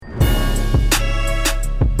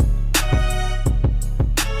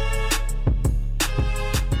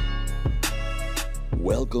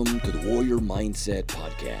Mindset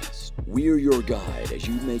Podcast. We're your guide as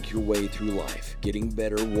you make your way through life, getting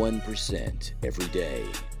better 1% every day.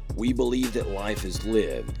 We believe that life is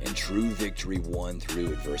lived and true victory won through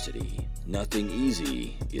adversity. Nothing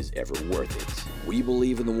easy is ever worth it. We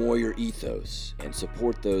believe in the warrior ethos and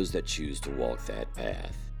support those that choose to walk that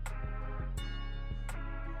path.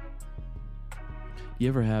 You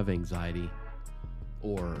ever have anxiety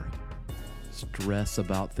or stress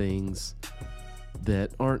about things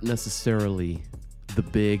that aren't necessarily the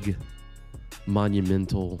big,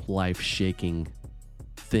 monumental, life-shaking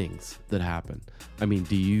things that happen? I mean,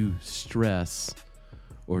 do you stress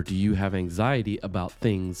or do you have anxiety about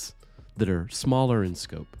things that are smaller in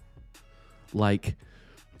scope, like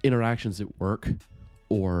interactions at work,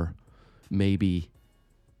 or maybe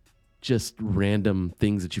just random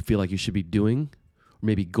things that you feel like you should be doing, or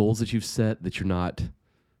maybe goals that you've set that you're not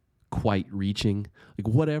quite reaching, like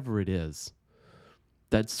whatever it is,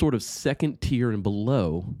 that sort of second tier and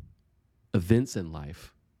below events in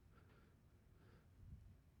life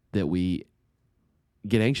that we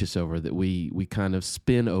get anxious over, that we kind of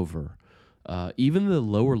spin over. Even the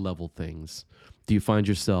lower level things, do you find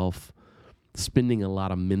yourself spending a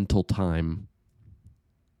lot of mental time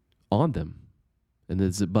on them? And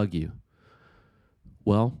does it bug you?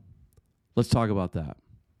 Well, let's talk about that.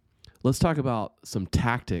 Let's talk about some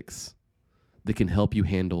tactics that can help you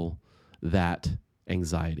handle that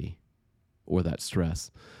anxiety or that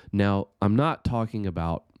stress. Now, I'm not talking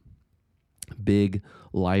about big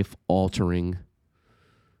life-altering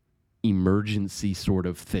emergency sort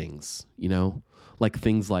of things, like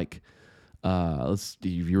things like, if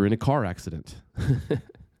you're in a car accident,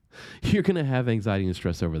 you're going to have anxiety and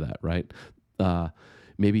stress over that, right?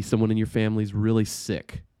 Maybe someone in your family's really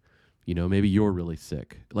sick. Maybe you're really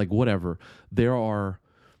sick, like whatever. There are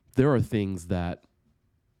things that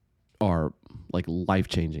are like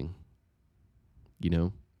life-changing,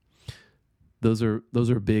 Those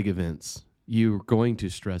are big events. You're going to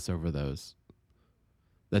stress over those.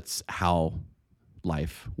 That's how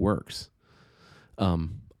life works.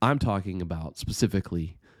 I'm talking about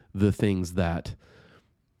specifically the things that,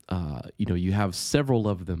 you have several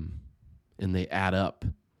of them and they add up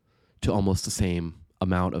to almost the same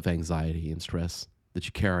amount of anxiety and stress that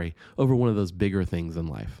you carry over one of those bigger things in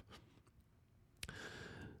life.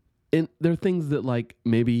 And there are things that like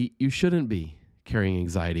maybe you shouldn't be carrying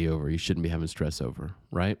anxiety over, you shouldn't be having stress over,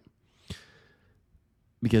 right?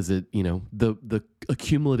 Because it, the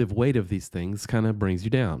accumulative weight of these things kind of brings you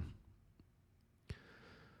down.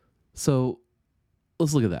 So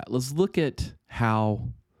let's look at that. Let's look at how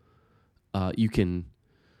you can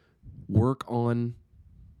work on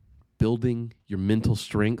building your mental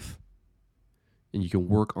strength, and you can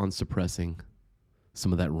work on suppressing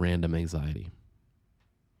some of that random anxiety.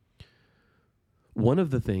 One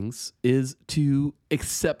of the things is to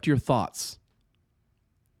accept your thoughts.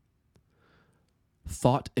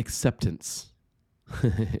 Thought acceptance.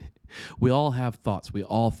 We all have thoughts. We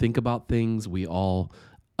all think about things. We all,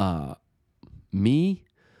 I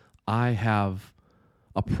have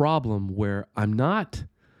a problem where I'm not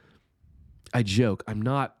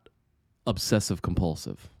obsessive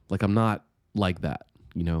compulsive. Like I'm not like that,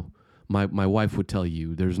 My wife would tell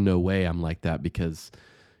you there's no way I'm like that because,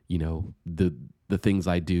 the things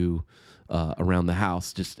I do around the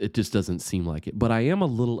house it just doesn't seem like it. But I am a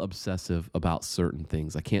little obsessive about certain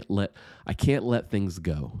things. I can't let things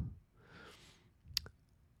go.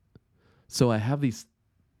 So I have these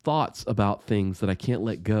thoughts about things that I can't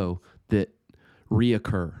let go that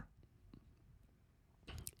reoccur.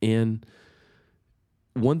 And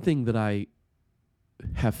one thing that I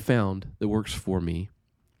have found that works for me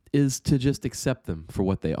is to just accept them for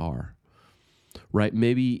what they are, right?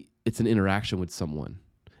 Maybe it's an interaction with someone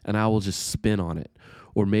and I will just spin on it.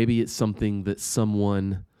 Or maybe it's something that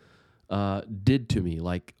someone did to me,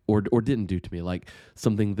 or didn't do to me, like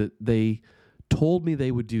something that they told me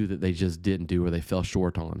they would do that they just didn't do or they fell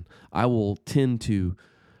short on. I will tend to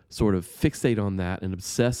sort of fixate on that and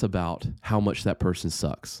obsess about how much that person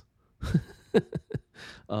sucks.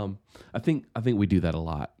 I think we do that a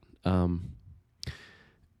lot.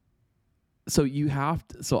 So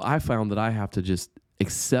I found that I have to just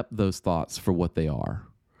accept those thoughts for what they are,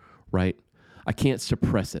 right? I can't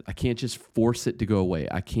suppress it. I can't just force it to go away.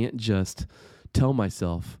 I can't just tell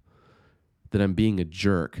myself that I'm being a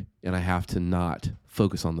jerk and I have to not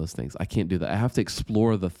focus on those things. I can't do that. I have to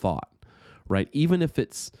explore the thought, right? Even if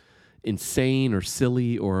it's insane or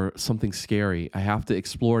silly or something scary, I have to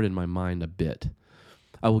explore it in my mind a bit.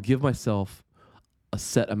 I will give myself a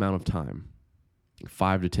set amount of time,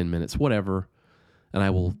 5 to 10 minutes, whatever, and I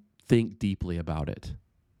will think deeply about it.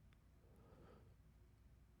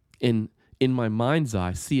 And in my mind's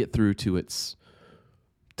eye, see it through to its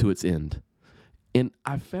end. And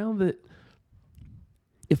I found that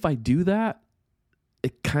if I do that,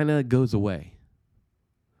 it kind of goes away.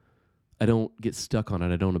 I don't get stuck on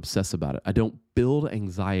it. I don't obsess about it. I don't build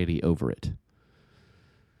anxiety over it.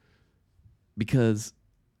 Because,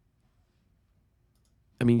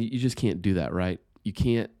 I mean, you just can't do that, right? You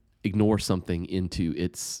can't ignore something into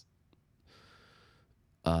its,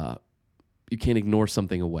 you can't ignore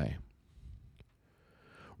something away.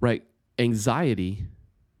 Right? Anxiety,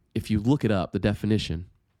 if you look it up, the definition,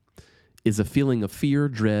 is a feeling of fear,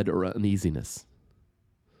 dread, or uneasiness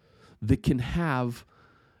that can have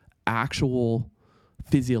actual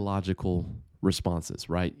physiological responses,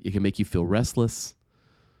 right? It can make you feel restless,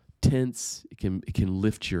 tense. It can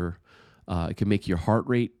lift your, it can make your heart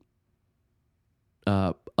rate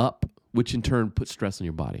up, which in turn puts stress on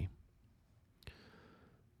your body.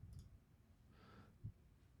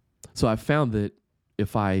 So I've found that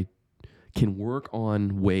if I can work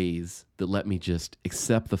on ways that let me just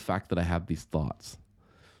accept the fact that I have these thoughts,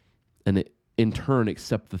 and it, in turn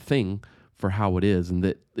accept the thing for how it is, and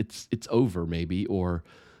that it's over maybe, or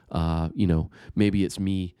maybe it's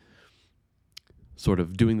me sort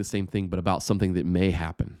of doing the same thing but about something that may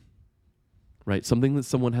happen, right? Something that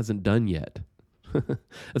someone hasn't done yet.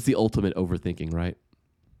 That's the ultimate overthinking, right?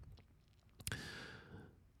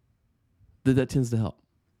 That tends to help.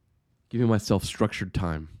 Giving myself structured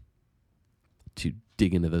time to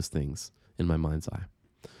dig into those things in my mind's eye.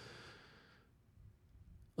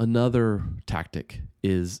 Another tactic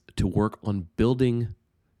is to work on building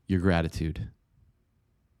your gratitude.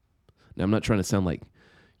 Now, I'm not trying to sound like,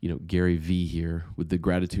 Gary V here with the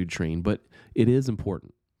gratitude train, but it is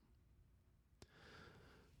important.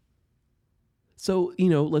 So,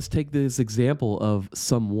 let's take this example of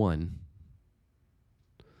someone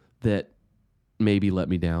that maybe let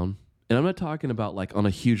me down. And I'm not talking about like on a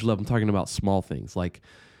huge level. I'm talking about small things like,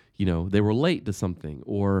 they were late to something,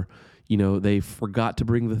 or, they forgot to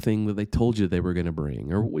bring the thing that they told you they were going to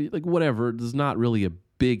bring, or like whatever. It's not really a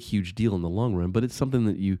big, huge deal in the long run, but it's something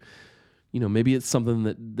that maybe it's something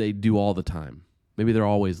that they do all the time. Maybe they're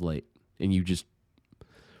always late and you just,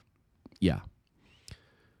 yeah.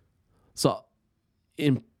 So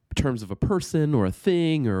in terms of a person or a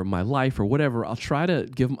thing or my life or whatever, I'll try to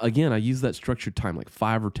give them, again, I use that structured time, like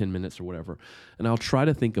 5 or 10 minutes or whatever. And I'll try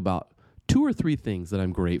to think about 2 or 3 things that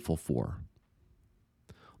I'm grateful for.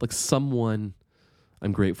 Like someone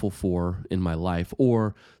I'm grateful for in my life,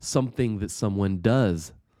 or something that someone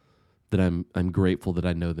does that I'm grateful that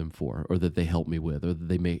I know them for, or that they help me with, or that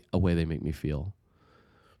they make a way they make me feel.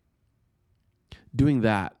 Doing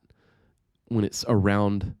that when it's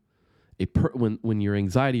around when your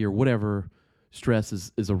anxiety or whatever stress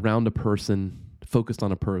is around a person, focused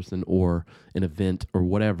on a person or an event or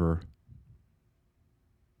whatever,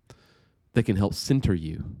 that can help center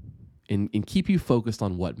you and keep you focused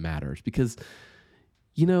on what matters. Because,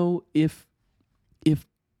 if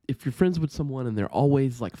you're friends with someone and they're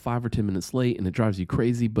always like 5 or 10 minutes late and it drives you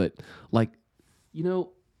crazy, but like,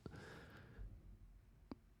 you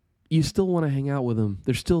still want to hang out with them.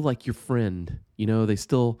 They're still like your friend. They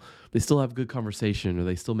still have good conversation, or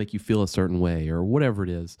they still make you feel a certain way, or whatever it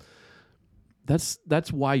is.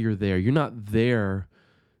 That's why you're there. You're not there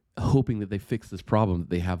hoping that they fix this problem that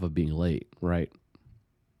they have of being late, right?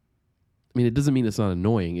 I mean, it doesn't mean it's not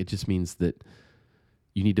annoying. It just means that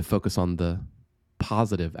you need to focus on the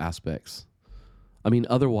positive aspects. I mean,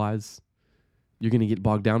 otherwise, you're going to get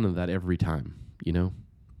bogged down in that every time,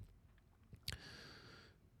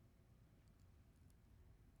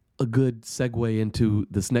 A good segue into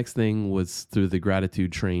this next thing was through the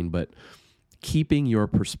gratitude train, but keeping your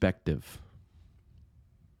perspective.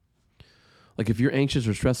 Like if you're anxious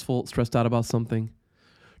or stressed out about something,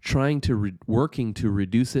 working to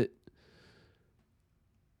reduce it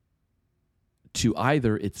to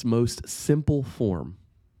either its most simple form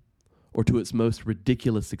or to its most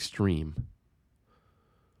ridiculous extreme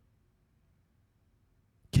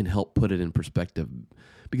can help put it in perspective.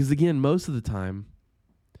 Because again, most of the time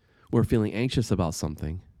we're feeling anxious about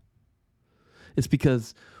something, it's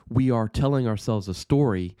because we are telling ourselves a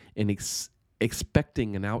story and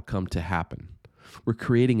expecting an outcome to happen. We're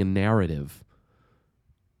creating a narrative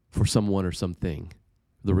for someone or something,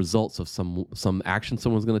 the results of some action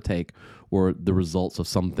someone's going to take, or the results of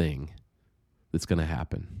something that's going to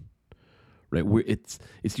happen. Right? It's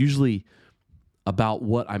usually about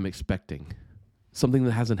what I'm expecting, something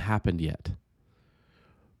that hasn't happened yet.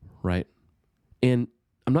 Right? And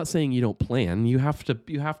I'm not saying you don't plan. You have to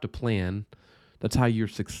plan. That's how you're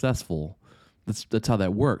successful. That's how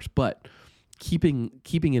that works. But keeping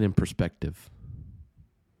it in perspective.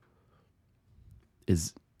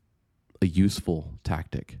 is a useful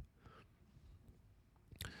tactic.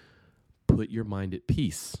 Put your mind at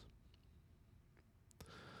peace.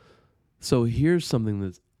 So here's something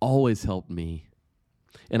that's always helped me,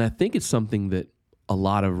 and I think it's something that a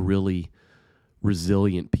lot of really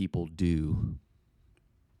resilient people do.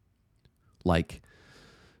 Like,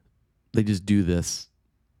 they just do this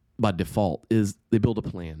by default, is they build a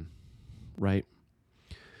plan, right?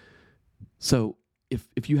 So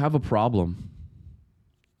if you have a problem,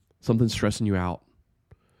 something's stressing you out,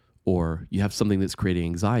 or you have something that's creating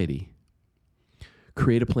anxiety,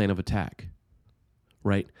 create a plan of attack,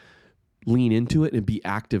 right? Lean into it and be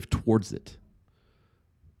active towards it,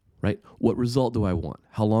 right? What result do I want?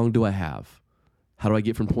 How long do I have? How do I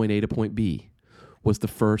get from point A to point B? What's the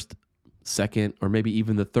first, second, or maybe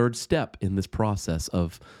even the third step in this process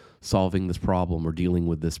of solving this problem or dealing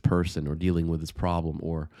with this person or dealing with this problem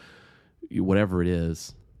or whatever it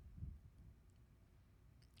is?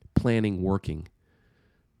 Planning, working.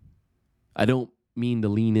 I don't mean to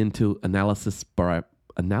lean into paralysis by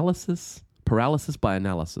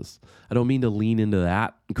analysis. I don't mean to lean into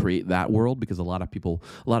that and create that world, because a lot of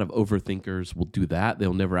overthinkers will do that.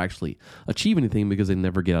 They'll never actually achieve anything because they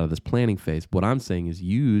never get out of this planning phase. What I'm saying is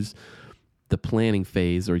use the planning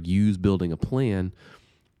phase, or use building a plan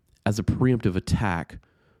as a preemptive attack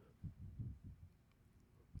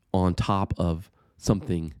on top of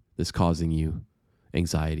something that's causing you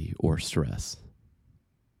anxiety or stress.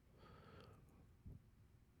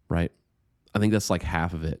 Right? I think that's like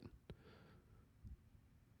half of it.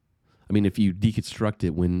 I mean, if you deconstruct it,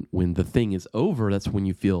 when the thing is over, that's when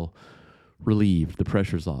you feel relieved, the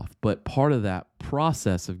pressure's off. But part of that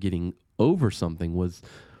process of getting over something was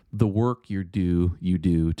the work you do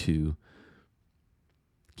to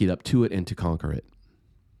get up to it and to conquer it.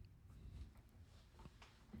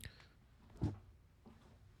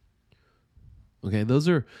 Okay, those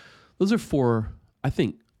are 4, I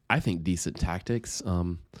think decent tactics.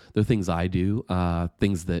 They're things I do,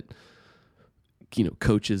 things that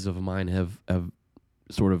coaches of mine have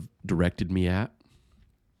sort of directed me at.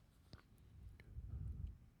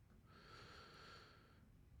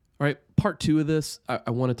 All right, part 2 of this, I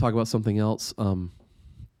want to talk about something else.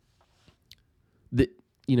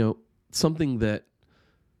 Something that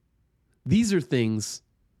these are things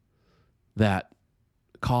that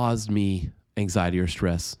caused me anxiety or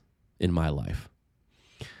stress in my life.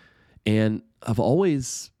 And I've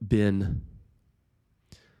always been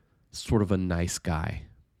sort of a nice guy.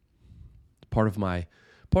 Part of my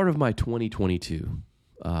 2022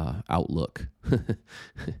 outlook.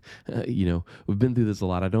 We've been through this a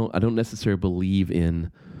lot. I don't necessarily believe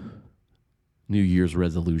in New Year's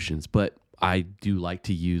resolutions, but I do like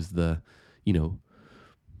to use the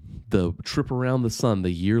trip around the sun,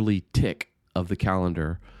 the yearly tick of the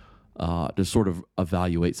calendar, to sort of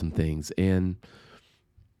evaluate some things. And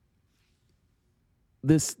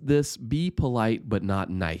this be polite but not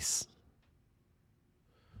nice,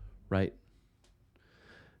 right?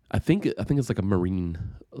 I think it's like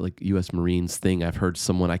a U.S. Marines thing. I've heard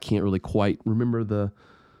someone, I can't really quite remember the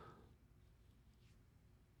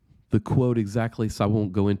quote exactly, so I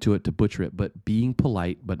won't go into it to butcher it, but being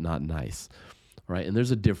polite but not nice, right? And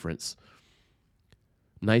there's a difference.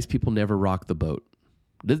 Nice people never rock the boat.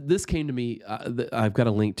 This came to me, I've got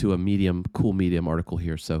a link to a cool Medium article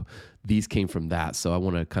here, so these came from that, so I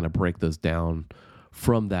want to kind of break those down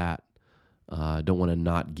from that. Don't want to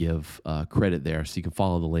not give credit there, so you can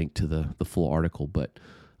follow the link to the full article, but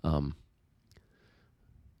I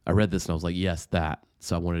read this and I was like, yes, that.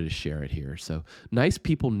 So I wanted to share it here. So nice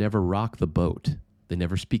people never rock the boat. They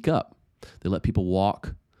never speak up. They let people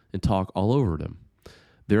walk and talk all over them.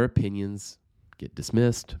 Their opinions get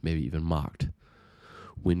dismissed, maybe even mocked.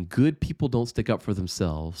 When good people don't stick up for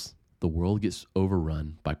themselves, the world gets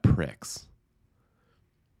overrun by pricks.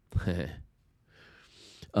 I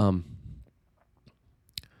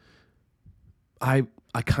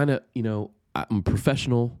kind of, I'm a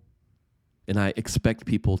professional, and I expect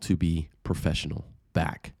people to be professional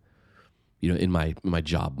back, in my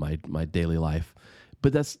job, my daily life.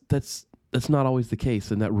 But that's not always the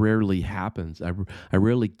case, and that rarely happens. I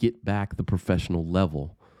rarely get back the professional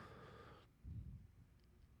level.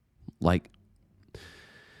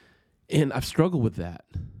 And I've struggled with that.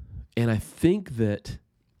 And I think that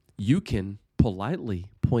you can politely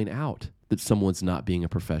point out that someone's not being a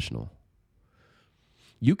professional.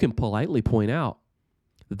 You can politely point out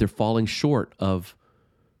that they're falling short of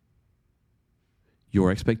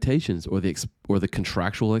your expectations or the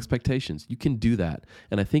contractual expectations. You can do that,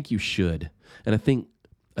 and I think you should. And I think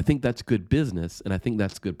that's good business, and I think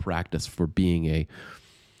that's good practice for being a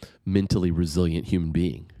mentally resilient human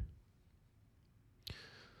being.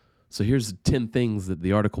 So here's 10 things that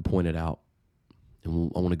the article pointed out, and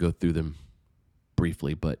I want to go through them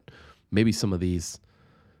briefly, but maybe some of these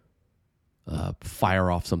fire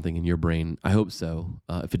off something in your brain. I hope so.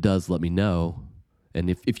 If it does, let me know. And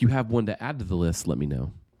if you have one to add to the list, let me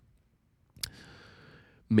know.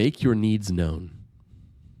 Make your needs known.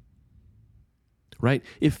 Right?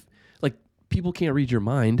 If, like, people can't read your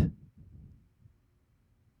mind,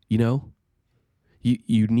 you know,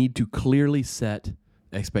 you need to clearly set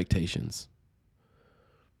expectations.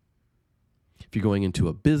 If you're going into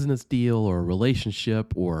a business deal or a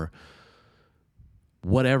relationship or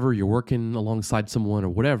whatever, you're working alongside someone or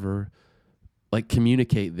whatever, like,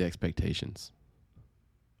 communicate the expectations.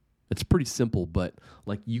 It's pretty simple, but,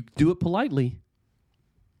 like, you do it politely,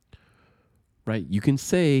 right? You can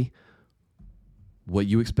say what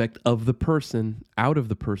you expect of the person, out of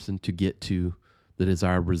the person, to get to the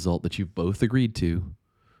desired result that you've both agreed to,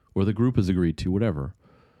 or the group has agreed to, whatever.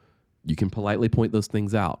 You can politely point those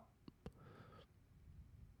things out,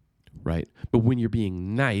 right? But when you're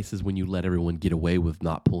being nice is when you let everyone get away with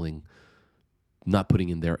not putting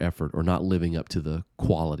in their effort or not living up to the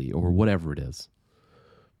quality or whatever it is.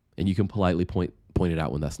 And you can politely point it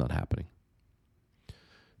out when that's not happening.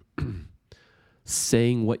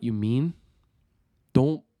 Saying what you mean.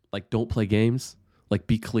 Don't play games. Like,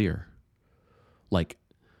 be clear. Like,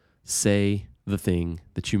 say the thing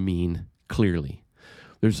that you mean clearly.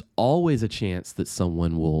 There's always a chance that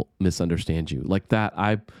someone will misunderstand you. Like that,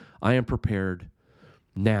 I am prepared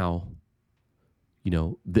now, you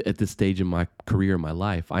know, at this stage in my career, in my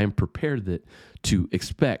life, I am prepared to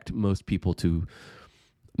expect most people to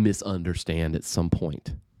misunderstand at some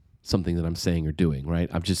point something that I'm saying or doing, right?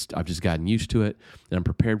 I've just gotten used to it, and I'm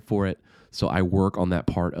prepared for it. So I work on that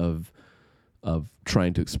part of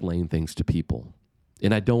trying to explain things to people.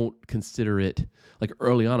 And I don't consider it, like,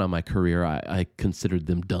 early on in my career, I considered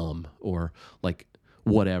them dumb or, like,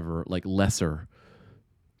 whatever, like, lesser.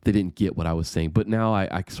 They didn't get what I was saying. But now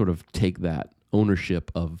I sort of take that ownership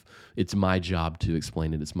of, it's my job to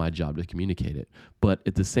explain it. It's my job to communicate it. But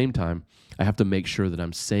at the same time, I have to make sure that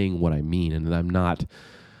I'm saying what I mean and that I'm not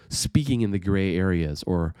speaking in the gray areas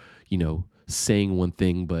or, you know, saying one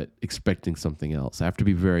thing but expecting something else. I have to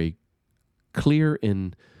be very clear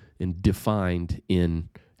and defined in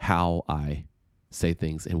how I say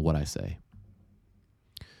things and what I say.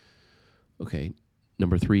 Okay,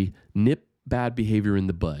 number 3, nip bad behavior in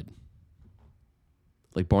the bud.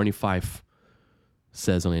 Like Barney Fife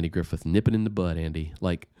says on Andy Griffith, nip it in the bud, Andy.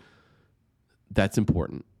 Like, that's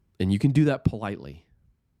important. And you can do that politely,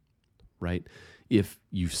 right? If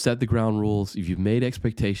you've set the ground rules, if you've made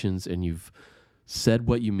expectations and you've said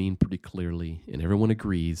what you mean pretty clearly and everyone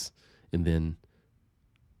agrees, and then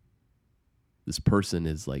this person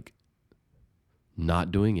is, like,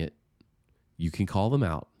 not doing it, you can call them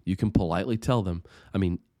out. You can politely tell them. I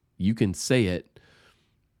mean, you can say it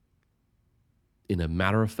in a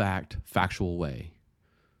matter-of-fact, factual way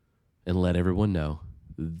and let everyone know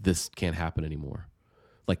this can't happen anymore.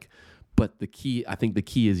 Like, but I think the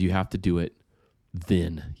key is you have to do it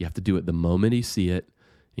then. You have to do it the moment you see it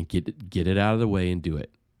and get it out of the way and do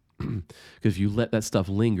it. Because if you let that stuff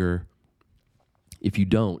linger, if you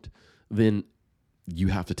don't, then you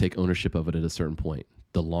have to take ownership of it at a certain point.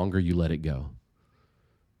 The longer you let it go,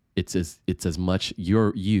 it's as much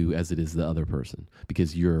you as it is the other person,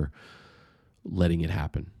 because you're letting it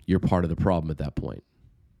happen. You're part of the problem at that point.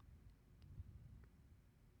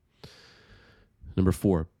 Number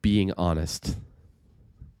 4, being honest.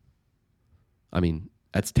 I mean,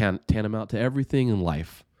 that's tantamount to everything in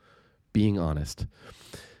life. Being honest.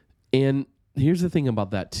 And here's the thing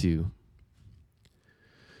about that too.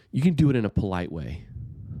 You can do it in a polite way,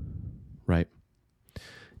 right?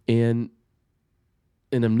 And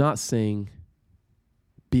I'm not saying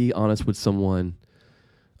be honest with someone,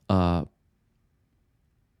 not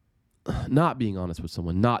being honest with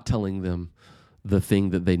someone, not telling them the thing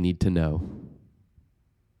that they need to know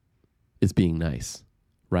is being nice,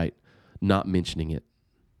 right? Not mentioning it.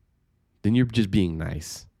 Then you're just being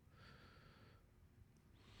nice.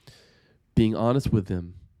 Being honest with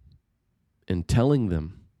them and telling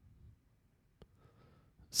them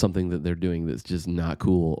something that they're doing that's just not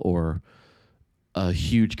cool or a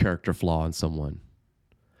huge character flaw in someone.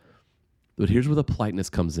 But here's where the politeness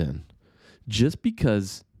comes in. Just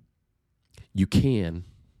because you can,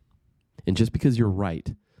 and just because you're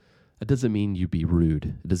right, that doesn't mean you be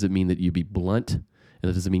rude. It doesn't mean that you be blunt, and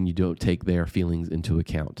it doesn't mean you don't take their feelings into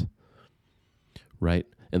account, right?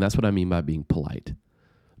 And that's what I mean by being polite.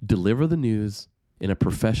 Deliver the news in a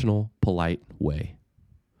professional, polite way,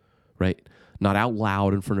 right? Not out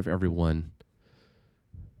loud in front of everyone.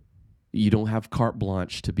 You don't have carte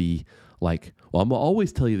blanche to be like, well, I'm going to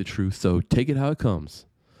always tell you the truth, so take it how it comes.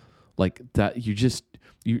 Like that,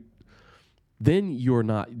 then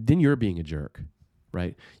you're being a jerk,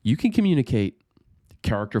 right? You can communicate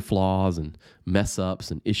character flaws and mess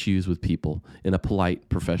ups and issues with people in a polite,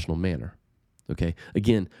 professional manner. Okay.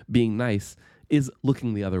 Again, being nice is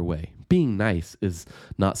looking the other way. Being nice is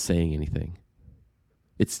not saying anything.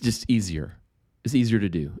 It's just easier. It's easier to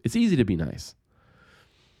do. It's easy to be nice.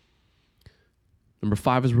 Number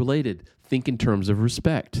 5 is related. Think in terms of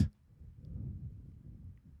respect.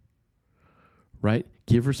 Right?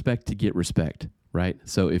 Give respect to get respect. Right?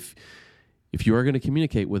 So if you are going to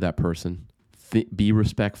communicate with that person, be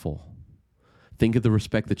respectful. Think of the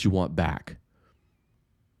respect that you want back.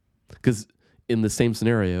 Because in the same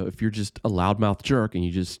scenario, if you're just a loudmouth jerk and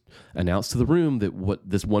you just announce to the room that what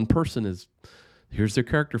this one person is, here's their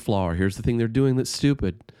character flaw, or here's the thing they're doing that's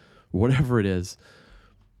stupid, whatever it is,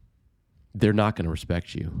 they're not going to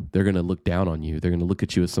respect you. They're going to look down on you. They're going to look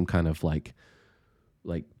at you as some kind of like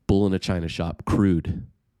bull in a china shop, crude.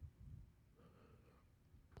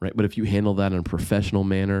 Right? But if you handle that in a professional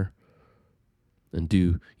manner and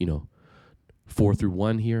do, 4 through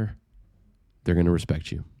 1 here, they're going to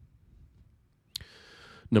respect you.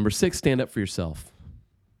 Number 6, stand up for yourself.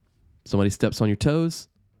 Somebody steps on your toes,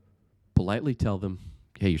 politely tell them,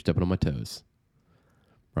 hey, you're stepping on my toes.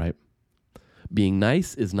 Right? Being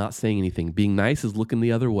nice is not saying anything. Being nice is looking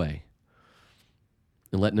the other way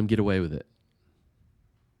and letting them get away with it.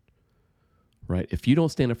 Right? If you don't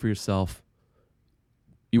stand up for yourself,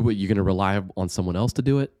 you're going to rely on someone else to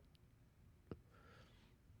do it.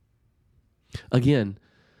 Again,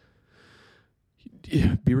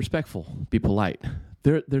 be respectful, be polite.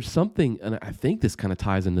 There's something, and I think this kind of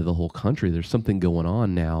ties into the whole country. There's something going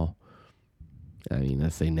on now. I mean, I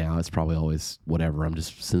say now, it's probably always whatever. I'm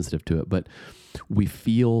just sensitive to it. But we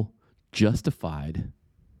feel justified.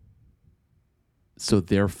 So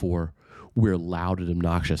therefore, we're loud and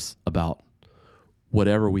obnoxious about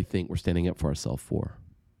whatever we think we're standing up for ourselves for.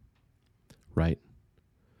 Right?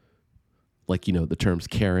 Like, the terms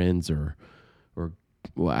Karens or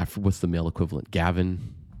what's the male equivalent?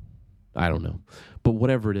 Gavin? I don't know. But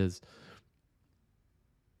whatever it is,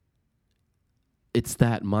 it's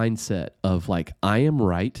that mindset of like, I am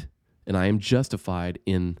right and I am justified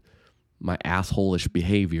in my asshole-ish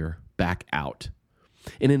behavior, back out.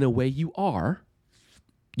 And in a way you are.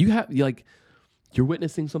 You're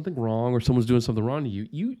witnessing something wrong or someone's doing something wrong to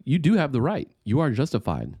you. You do have the right. You are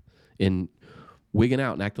justified in wigging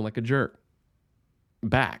out and acting like a jerk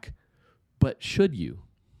back. But should you?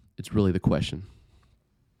 It's really the question.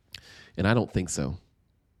 And I don't think so.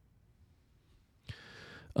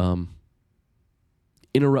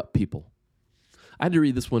 Interrupt people. I had to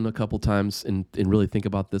read this one a couple times and really think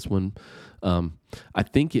about this one. I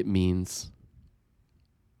think it means,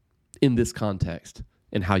 in this context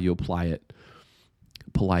and how you apply it,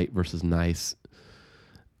 polite versus nice.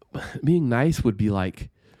 Being nice would be like,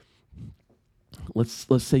 let's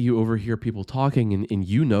say you overhear people talking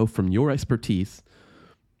and from your expertise,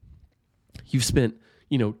 you've spent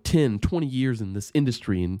 10, 20 years in this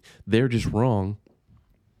industry and they're just wrong.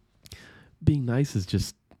 Being nice is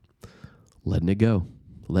just letting it go,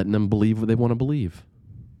 letting them believe what they want to believe.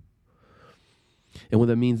 And what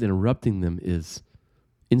that means, interrupting them, is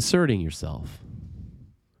inserting yourself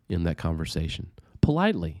in that conversation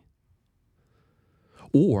politely,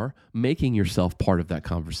 or making yourself part of that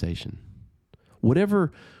conversation.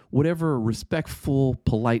 Whatever respectful,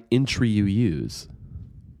 polite entry you use,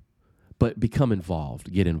 but become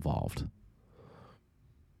involved, get involved.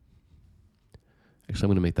 Actually, I'm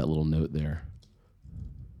going to make that little note there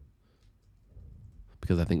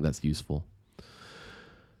because I think that's useful.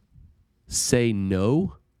 Say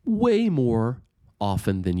no way more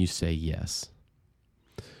often than you say yes.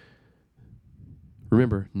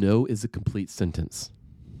 Remember, no is a complete sentence.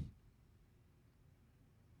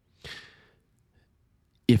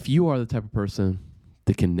 If you are the type of person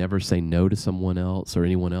that can never say no to someone else or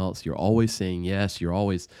anyone else, you're always saying yes, you're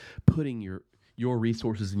always putting your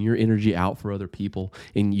resources and your energy out for other people,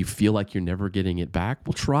 and you feel like you're never getting it back,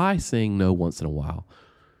 well, try saying no once in a while.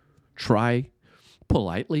 Try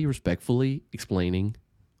politely, respectfully explaining,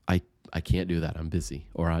 I can't do that, I'm busy,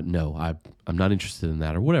 or I'm not interested in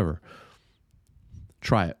that, or whatever.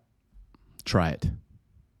 Try it.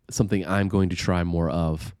 It's something I'm going to try more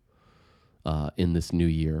of in this new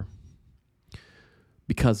year.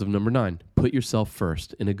 Because of number 9, put yourself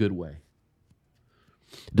first in a good way.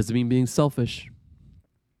 It doesn't mean being selfish.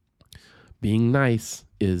 Being nice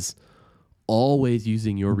is always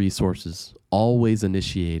using your resources, always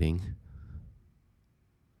initiating,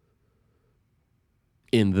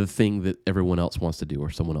 in the thing that everyone else wants to do or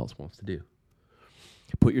someone else wants to do.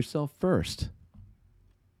 Put yourself first.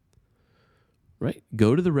 Right?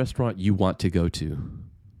 Go to the restaurant you want to go to.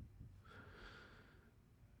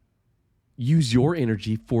 Use your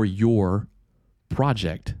energy for your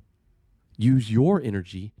project. Use your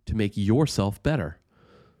energy to make yourself better.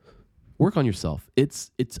 Work on yourself.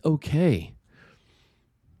 It's okay.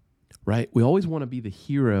 Right? We always want to be the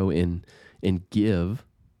hero and give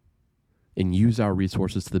and use our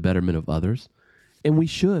resources to the betterment of others. And we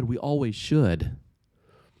should. We always should.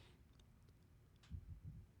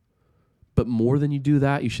 But more than you do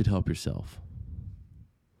that, you should help yourself.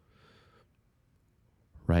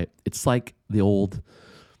 Right? It's like the old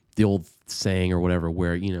saying or whatever,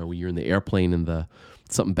 where, you know, you're in the airplane and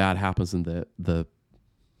something bad happens and the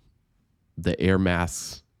air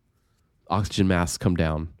masks, oxygen masks come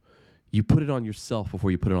down. You put it on yourself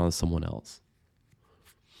before you put it on someone else.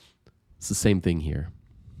 It's the same thing here.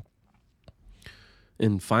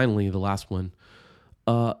 And finally, the last one,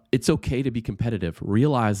 it's okay to be competitive.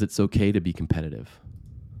 Realize it's okay to be competitive.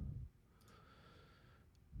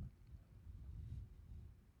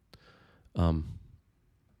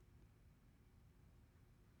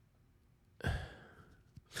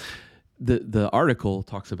 The article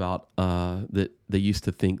talks about that they used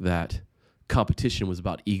to think that competition was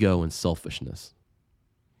about ego and selfishness.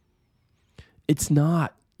 It's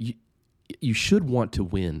not. You should want to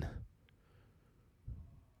win,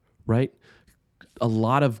 right? A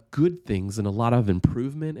lot of good things and a lot of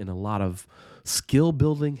improvement and a lot of skill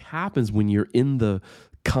building happens when you're in the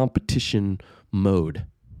competition mode,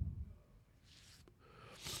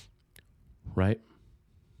 right?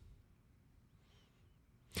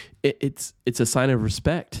 It's a sign of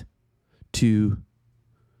respect to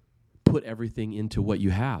put everything into what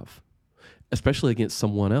you have, especially against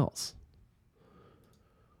someone else,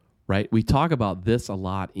 right? We talk about this a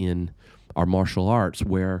lot in our martial arts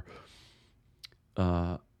where,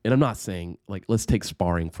 and I'm not saying, like, let's take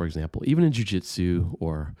sparring, for example, even in jiu-jitsu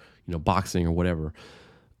or, you know, boxing or whatever.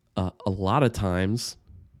 A lot of times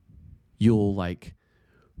you'll like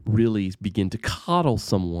really begin to coddle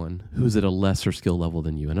someone who's at a lesser skill level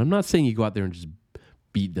than you. And I'm not saying you go out there and just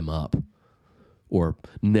beat them up or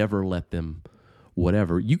never let them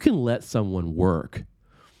whatever. You can let someone work.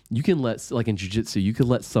 You can like in jiu-jitsu, you can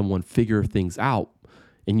let someone figure things out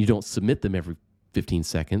and you don't submit them every 15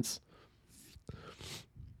 seconds.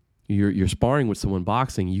 You're sparring with someone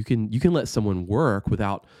boxing. You can let someone work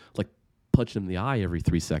without like punching them in the eye every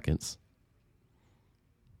 3 seconds.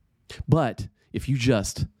 But if you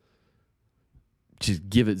just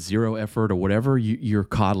give it zero effort or whatever, you're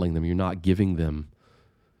coddling them. You're not giving them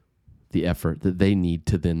the effort that they need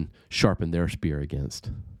to then sharpen their spear against.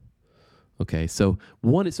 Okay, so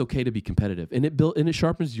one, it's okay to be competitive, and it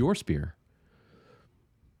sharpens your spear.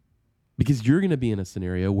 Because you're going to be in a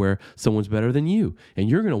scenario where someone's better than you, and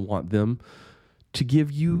you're going to want them to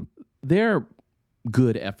give you their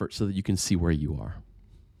good effort so that you can see where you are.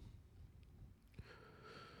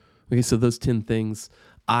 Okay, so those 10 things,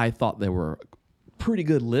 I thought they were a pretty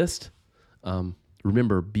good list.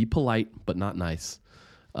 Remember, be polite but not nice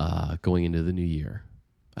going into the new year.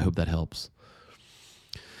 I hope that helps.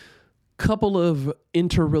 Couple of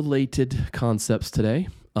interrelated concepts today.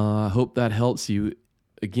 I hope that helps you.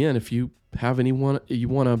 Again, if you have anyone you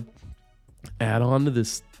want to add on to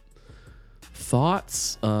this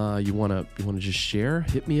thoughts, you want to just share,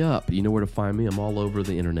 hit me up. You know where to find me. I'm all over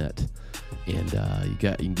the internet, and you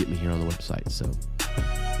can get me here on the website. So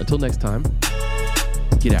until next time,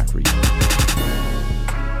 get after you.